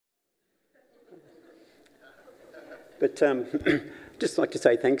But just like to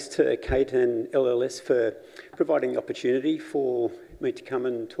say thanks to Kate and LLS for providing the opportunity for me to come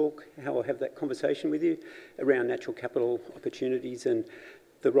and talk, how I'll have that conversation with you around natural capital opportunities and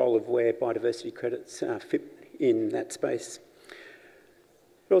the role of where biodiversity credits fit in that space.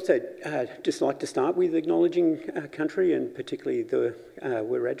 I'd also just like to start with acknowledging country and particularly the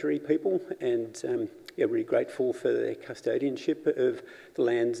Wiradjuri people, and really grateful for their custodianship of the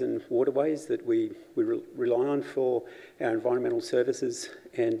lands and waterways that we rely on for our environmental services,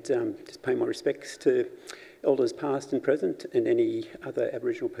 and just pay my respects to elders past and present and any other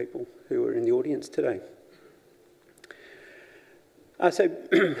Aboriginal people who are in the audience today.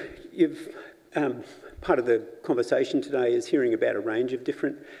 Part of the conversation today is hearing about a range of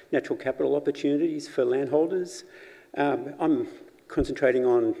different natural capital opportunities for landholders. I'm concentrating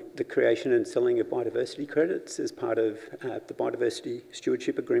on the creation and selling of biodiversity credits as part of the Biodiversity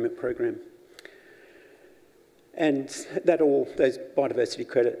Stewardship Agreement program. And those biodiversity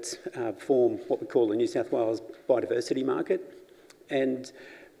credits form what we call the New South Wales biodiversity market. And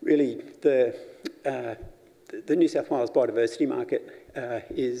really the New South Wales biodiversity market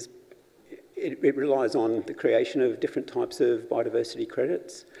it relies on the creation of different types of biodiversity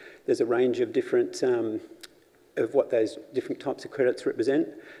credits. There's a range of different of what those different types of credits represent.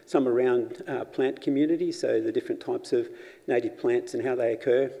 Some around plant communities, so the different types of native plants and how they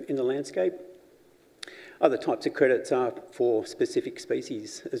occur in the landscape. Other types of credits are for specific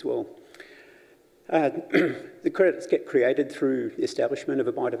species as well. The credits get created through the establishment of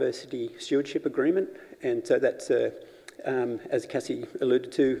a biodiversity stewardship agreement, and so that's as Cassie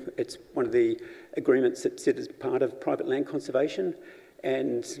alluded to, it's one of the agreements that sit as part of private land conservation,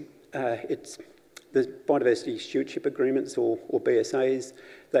 and it's the biodiversity stewardship agreements, or BSAs.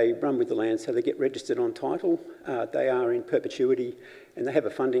 They run with the land, so they get registered on title. They are in perpetuity, and they have a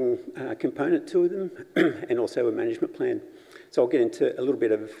funding component to them, and also a management plan. So I'll get into a little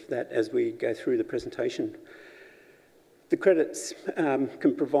bit of that as we go through the presentation. The credits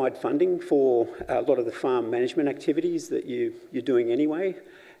can provide funding for a lot of the farm management activities that you're doing anyway,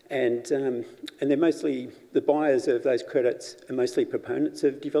 and they're mostly, the buyers of those credits are mostly proponents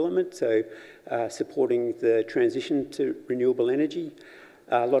of development, so supporting the transition to renewable energy.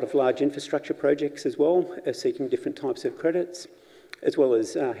 A lot of large infrastructure projects as well are seeking different types of credits, as well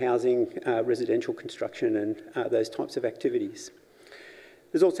as housing, residential construction, and those types of activities.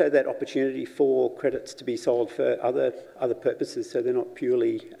 There's also that opportunity for credits to be sold for other purposes, so they're not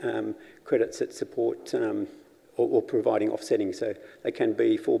purely credits that support or providing offsetting. So they can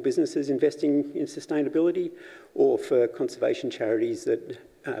be for businesses investing in sustainability, or for conservation charities that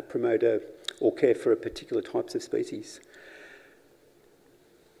promote or care for particular types of species.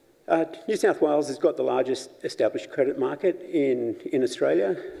 New South Wales has got the largest established credit market in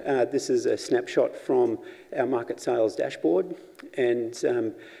Australia. This is a snapshot from our market sales dashboard, and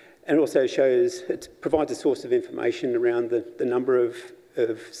also shows, it provides a source of information around the number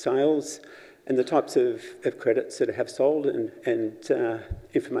of sales and the types of credits that have sold, and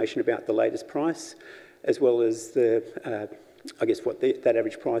information about the latest price, as well as I guess what that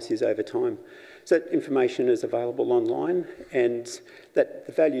average price is over time. So that information is available online, and that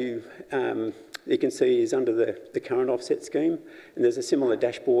the value you can see is under the current offset scheme, and there's a similar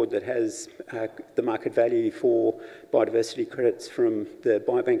dashboard that has the market value for biodiversity credits from the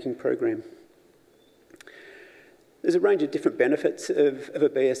biobanking program. There's a range of different benefits of a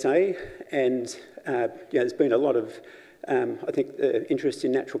BSA, and there's been a lot of I think the interest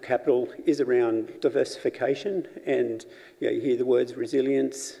in natural capital is around diversification, and you hear the words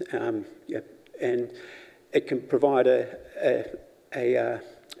resilience, and it can provide a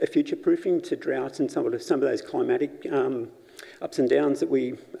future-proofing to droughts and some of those climatic ups and downs that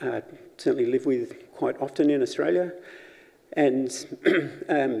we certainly live with quite often in Australia, and so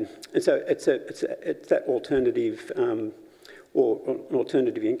it's that alternative or an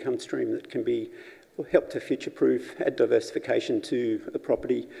alternative income stream that can be help to future-proof, add diversification to a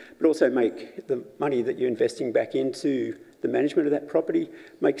property, but also make the money that you're investing back into the management of that property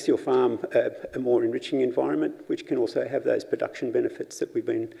makes your farm a more enriching environment, which can also have those production benefits that we've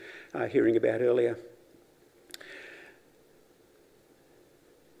been hearing about earlier.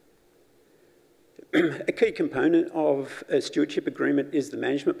 A key component of a stewardship agreement is the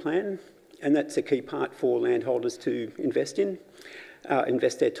management plan, and that's a key part for landholders to invest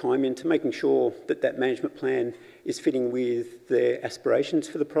their time into, making sure that that management plan is fitting with their aspirations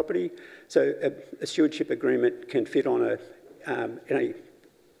for the property. So a stewardship agreement can fit on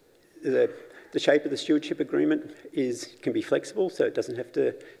the shape of the stewardship agreement can be flexible, so it doesn't have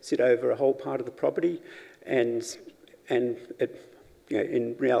to sit over a whole part of the property, and it,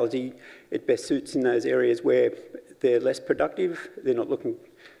 in reality, it best suits in those areas where they're less productive. They're not looking,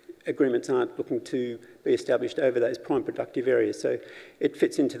 agreements aren't looking to be established over those prime productive areas. So it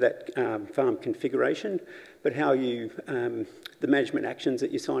fits into that farm configuration, but how you, the management actions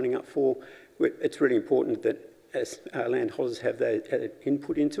that you're signing up for, it's really important that as landholders have that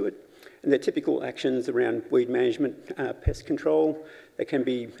input into it. And they're typical actions around weed management, pest control. There can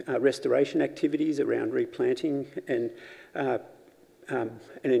be restoration activities around replanting and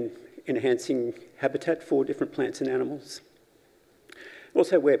enhancing habitat for different plants and animals.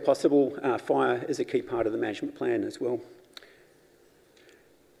 Also, where possible, fire is a key part of the management plan as well.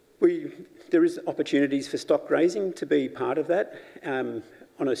 There is opportunities for stock grazing to be part of that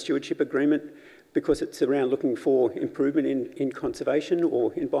on a stewardship agreement, because it's around looking for improvement in conservation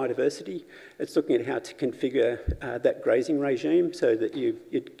or in biodiversity. It's looking at how to configure that grazing regime so that you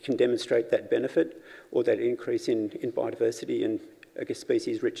can demonstrate that benefit or that increase in biodiversity and, I guess,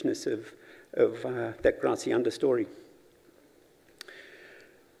 species richness of that grassy understory.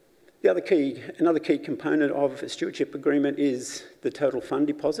 Another key component of a stewardship agreement is the total fund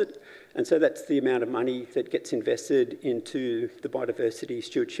deposit. And so that's the amount of money that gets invested into the Biodiversity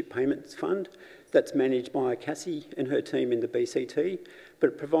Stewardship Payments Fund. That's managed by Cassie and her team in the BCT,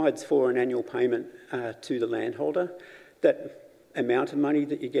 but it provides for an annual payment to the landholder. That amount of money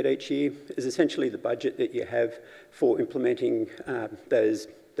that you get each year is essentially the budget that you have for implementing those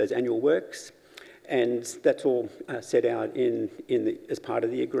annual works. And that's all set out as part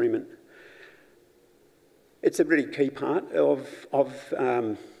of the agreement. It's a really key part of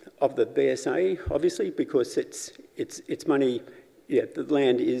the BSA, obviously, because it's money. Yeah, the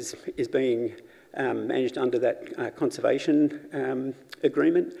land is being managed under that conservation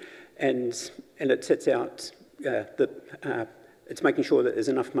agreement, and it sets out it's making sure that there's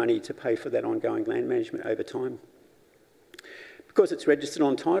enough money to pay for that ongoing land management over time. Because it's registered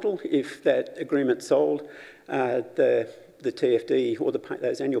on title, if that agreement's sold, the TFD or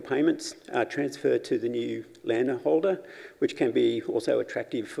those annual payments are transferred to the new landholder, which can be also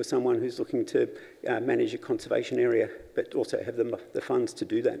attractive for someone who's looking to manage a conservation area, but also have the funds to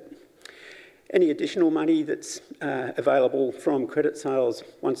do that. Any additional money that's available from credit sales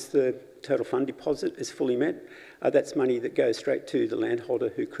once the total fund deposit is fully met, that's money that goes straight to the landholder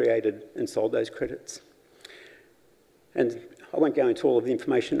who created and sold those credits. And I won't go into all of the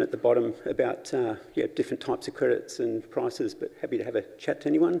information at the bottom about different types of credits and prices, but happy to have a chat to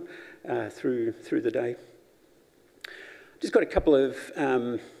anyone through the day. Just got a couple of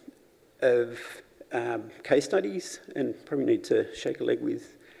case studies, and probably need to shake a leg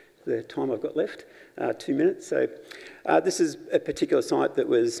with the time I've got left, 2 minutes. So this is a particular site that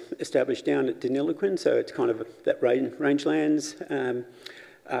was established down at Deniliquin, so it's kind of that rangelands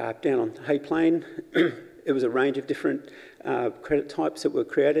down on Hay Plain. It was a range of different credit types that were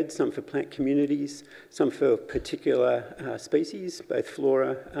created, some for plant communities, some for particular species, both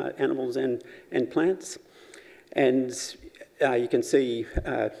flora, animals and plants. And you can see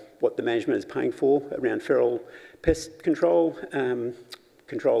what the management is paying for around feral pest control,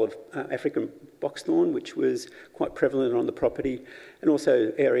 control of African boxthorn, which was quite prevalent on the property, and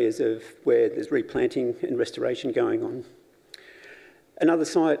also areas of where there's replanting and restoration going on. Another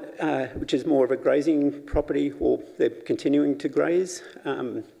site, which is more of a grazing property, or they're continuing to graze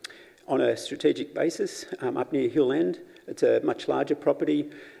on a strategic basis up near Hill End. It's a much larger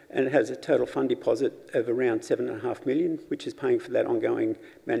property, and it has a total fund deposit of around $7.5 million, which is paying for that ongoing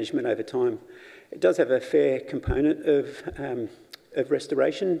management over time. It does have a fair component of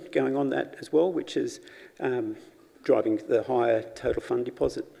restoration going on that as well, which is driving the higher total fund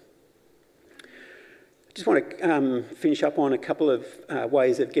deposit. I just want to finish up on a couple of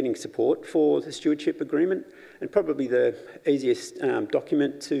ways of getting support for the stewardship agreement, and probably the easiest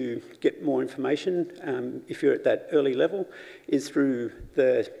document to get more information if you're at that early level is through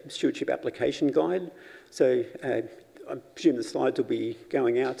the stewardship application guide. So I presume the slides will be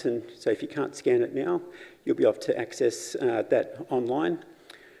going out, and so if you can't scan it now, you'll be able to access that online.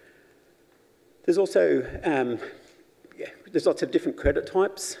 There's also there's lots of different credit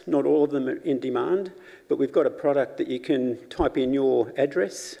types. Not all of them are in demand, but we've got a product that you can type in your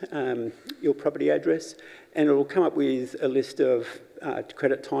address, your property address, and it will come up with a list of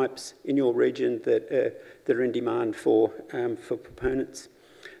credit types in your region that are in demand for proponents.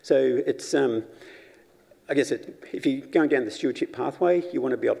 So it's, I guess if you're going down the stewardship pathway, you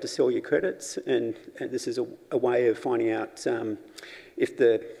want to be able to sell your credits, and this is a way of finding out if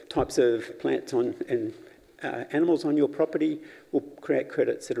the types of plants and animals on your property will create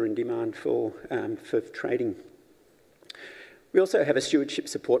credits that are in demand for trading. We also have a stewardship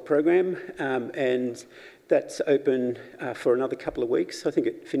support program, and that's open for another couple of weeks. I think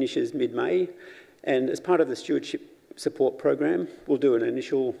it finishes mid-May. And as part of the stewardship support program. We'll do an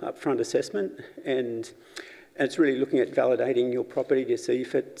initial upfront assessment, and it's really looking at validating your property to see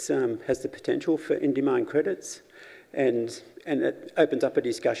if it has the potential for in-demand credits, and it opens up a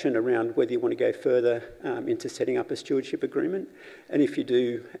discussion around whether you want to go further into setting up a stewardship agreement. And if you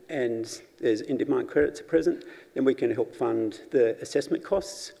do, and there's in-demand credits at present, then we can help fund the assessment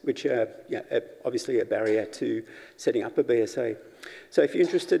costs, which are obviously a barrier to setting up a BSA. So if you're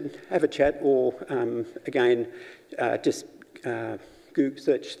interested, have a chat, or again, just Google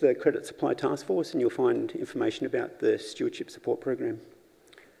search the Credit Supply Task Force and you'll find information about the Stewardship Support Program.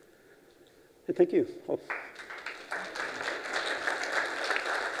 And thank you.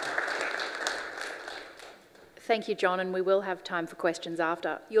 Thank you, John, and we will have time for questions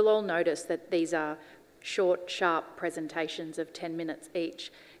after. You'll all notice that these are short, sharp presentations of 10 minutes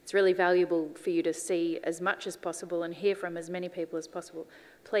each. It's really valuable for you to see as much as possible and hear from as many people as possible.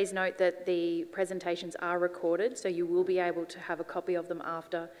 Please note that the presentations are recorded, so you will be able to have a copy of them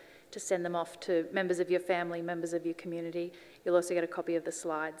after to send them off to members of your family, members of your community. You'll also get a copy of the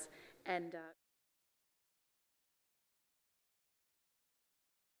slides. And